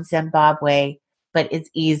is from Zimbabwe, but it's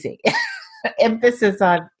easy. Emphasis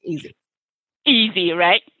on easy. Easy,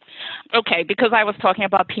 right? Okay, because I was talking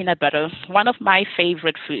about peanut butter, one of my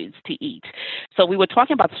favorite foods to eat. So we were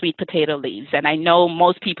talking about sweet potato leaves, and I know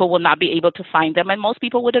most people will not be able to find them, and most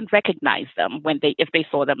people wouldn't recognize them if they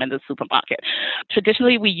saw them in the supermarket.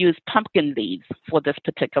 Traditionally, we use pumpkin leaves for this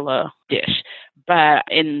particular dish, but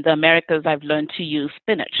in the Americas, I've learned to use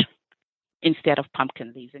spinach instead of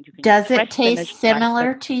pumpkin leaves. And you can Does it taste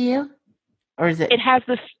similar to you, or is it? It has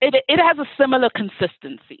a similar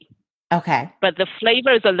consistency. Okay. but the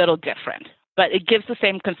flavor is a little different. But it gives the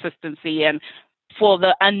same consistency. And for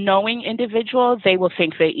the unknowing individual, they will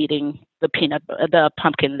think they're eating the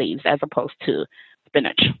pumpkin leaves as opposed to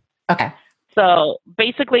spinach. Okay. So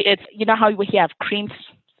basically, it's, you know how we have cream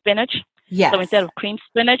spinach? Yes. So instead of cream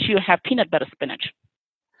spinach, you have peanut butter spinach.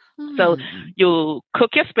 So Hmm. you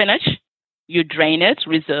cook your spinach, you drain it,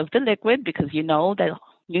 reserve the liquid because you know the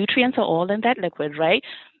nutrients are all in that liquid, right?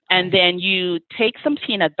 And then you take some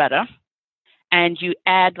peanut butter and you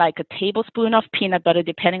add like a tablespoon of peanut butter,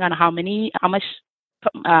 depending on how much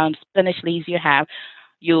spinach leaves you have.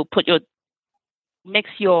 You mix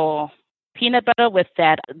your peanut butter with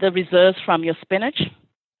the reserves from your spinach.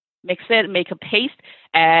 Mix it, make a paste,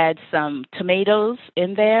 add some tomatoes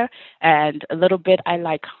in there, and a little bit. I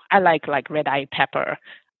like red eye pepper,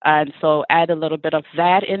 and so add a little bit of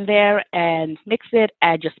that in there and mix it.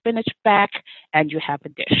 Add your spinach back, and you have a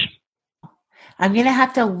dish. I'm going to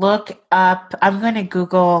have to I'm going to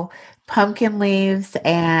Google pumpkin leaves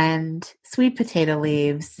and sweet potato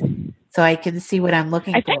leaves so I can see what I'm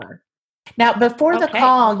looking for. Now, before the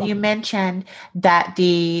call, you mentioned that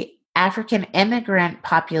the African immigrant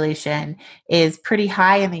population is pretty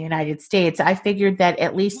high in the United States. I figured that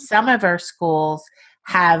at least some of our schools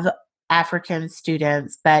have African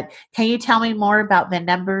students, but can you tell me more about the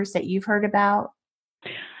numbers that you've heard about?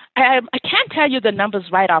 I can't tell you the numbers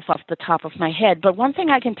right off the top of my head, but one thing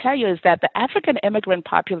I can tell you is that the African immigrant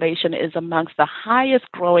population is amongst the highest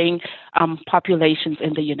growing populations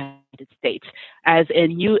in the United States, as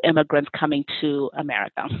in new immigrants coming to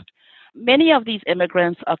America. Many of these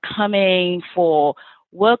immigrants are coming for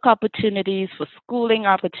work opportunities, for schooling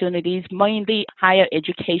opportunities, mainly higher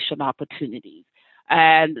education opportunities.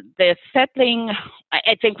 And they're settling,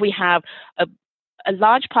 I think we have a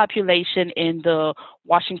large population in the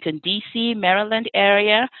Washington, D.C., Maryland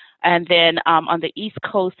area. And then on the East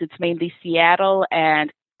Coast, it's mainly Seattle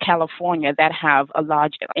and California that have a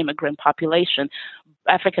large immigrant population,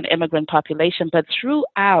 African immigrant population. But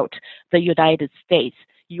throughout the United States,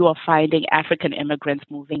 you are finding African immigrants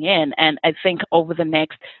moving in. And I think over the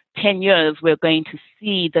next 10 years, we're going to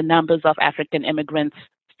see the numbers of African immigrants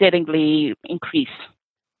steadily increase.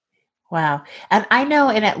 Wow. And I know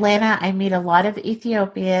in Atlanta, I meet a lot of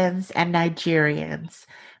Ethiopians and Nigerians,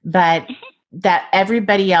 but that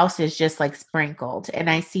everybody else is just like sprinkled. And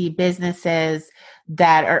I see businesses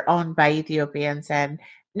that are owned by Ethiopians, and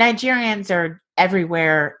Nigerians are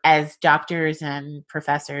everywhere as doctors and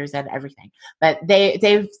professors and everything. But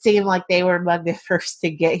they seem like they were among the first to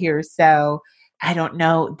get here. So I don't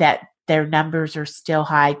know that their numbers are still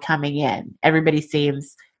high coming in. Everybody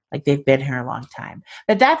seems like they've been here a long time.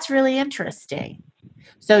 But that's really interesting.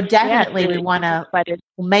 So definitely we want to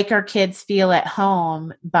make our kids feel at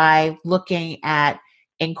home by looking at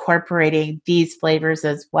incorporating these flavors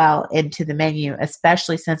as well into the menu,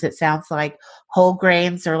 especially since it sounds like whole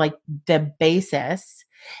grains are like the basis,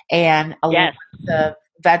 and a lot of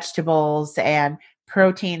vegetables and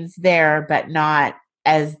proteins there, but not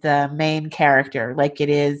as the main character like it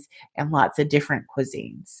is in lots of different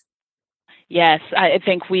cuisines. Yes, I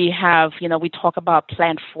think we have, we talk about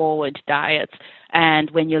plant-forward diets.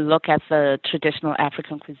 And when you look at the traditional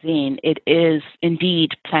African cuisine, it is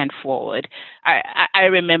indeed plant-forward. I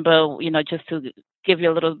remember, just to give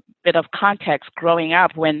you a little bit of context, growing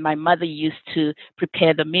up, when my mother used to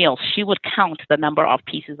prepare the meal, she would count the number of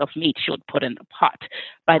pieces of meat she would put in the pot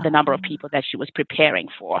by the number of people that she was preparing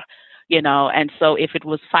for. And so if it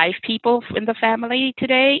was 5 people in the family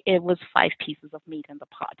today, it was 5 pieces of meat in the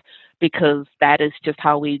pot, because that is just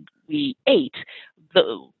how we ate.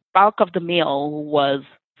 The bulk of the meal was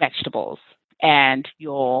vegetables and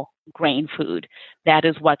your grain food. That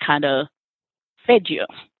is what kind of fed you.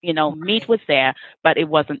 Meat was there, but it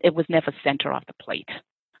was never center of the plate.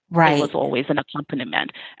 Right. It was always an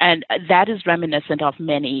accompaniment. And that is reminiscent of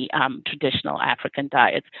many traditional African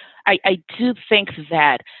diets. I do think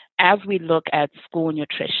that as we look at school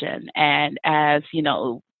nutrition and as,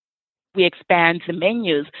 we expand the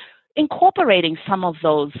menus, incorporating some of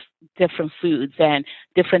those different foods and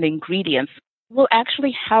different ingredients will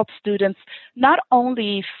actually help students not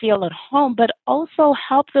only feel at home, but also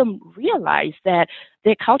help them realize that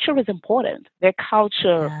their culture is important. Their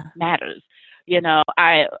culture matters.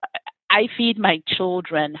 I feed my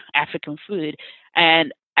children African food,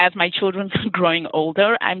 and as my children are growing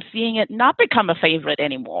older, I'm seeing it not become a favorite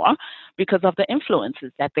anymore because of the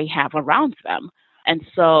influences that they have around them. And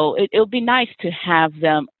so it'll be nice to have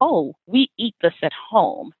them, we eat this at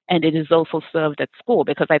home, and it is also served at school,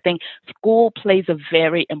 because I think school plays a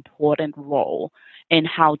very important role in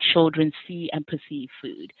how children see and perceive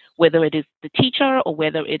food, whether it is the teacher or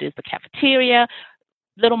whether it is the cafeteria.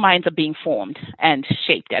 little minds are being formed and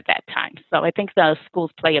shaped at that time. So I think the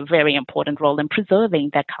schools play a very important role in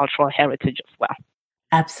preserving that cultural heritage as well.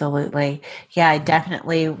 Absolutely. Yeah, I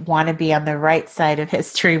definitely want to be on the right side of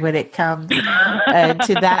history when it comes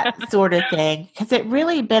to that sort of thing, because it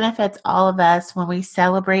really benefits all of us when we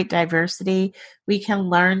celebrate diversity. We can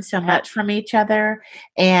learn so much from each other,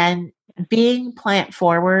 and being plant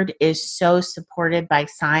forward is so supported by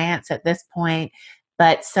science at this point,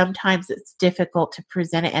 but sometimes it's difficult to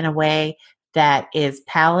present it in a way that is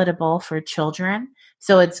palatable for children.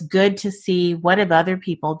 So it's good to see, what have other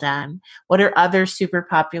people done? What are other super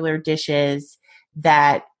popular dishes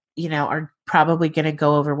that, are probably going to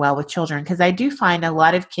go over well with children? Because I do find a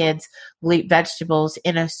lot of kids will eat vegetables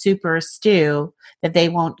in a super stew that they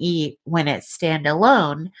won't eat when it's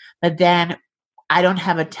standalone. But then I don't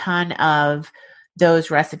have a ton of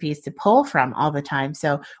those recipes to pull from all the time.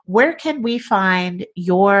 So where can we find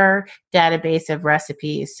your database of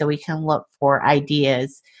recipes so we can look for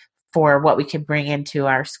ideas for what we can bring into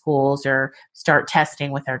our schools or start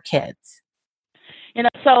testing with our kids?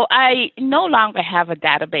 So I no longer have a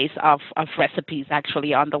database of recipes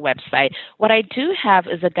actually on the website. What I do have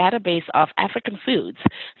is a database of African foods,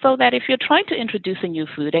 so that if you're trying to introduce a new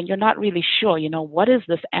food and you're not really sure, what is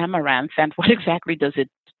this amaranth and what exactly does it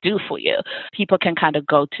do for you, people can kind of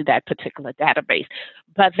go to that particular database.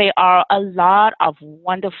 But there are a lot of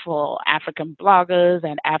wonderful African bloggers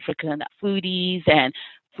and African foodies and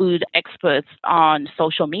food experts on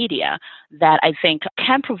social media that I think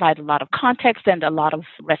can provide a lot of context and a lot of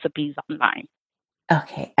recipes online.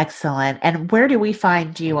 Okay, excellent. And where do we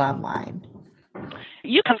find you online?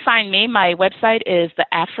 You can find me. My website is the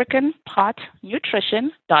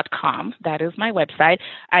AfricanPotNutrition.com. That is my website.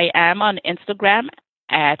 I am on Instagram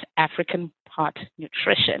at African Pot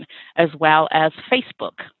Nutrition, as well as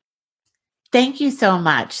Facebook. Thank you so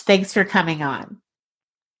much. Thanks for coming on.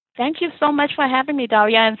 Thank you so much for having me,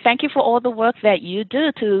 Daria, and thank you for all the work that you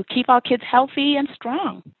do to keep our kids healthy and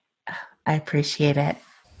strong. I appreciate it.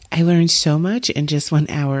 I learned so much in just 1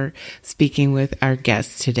 hour speaking with our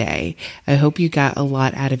guests today. I hope you got a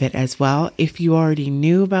lot out of it as well. If you already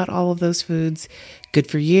knew about all of those foods, good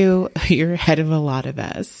for you. You're ahead of a lot of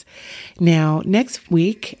us. Now, next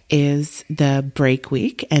week is the break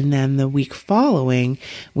week, and then the week following,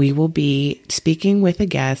 we will be speaking with a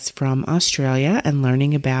guest from Australia and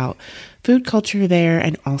learning about food culture there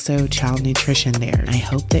and also child nutrition there. I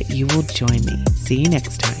hope that you will join me. See you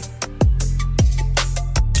next time.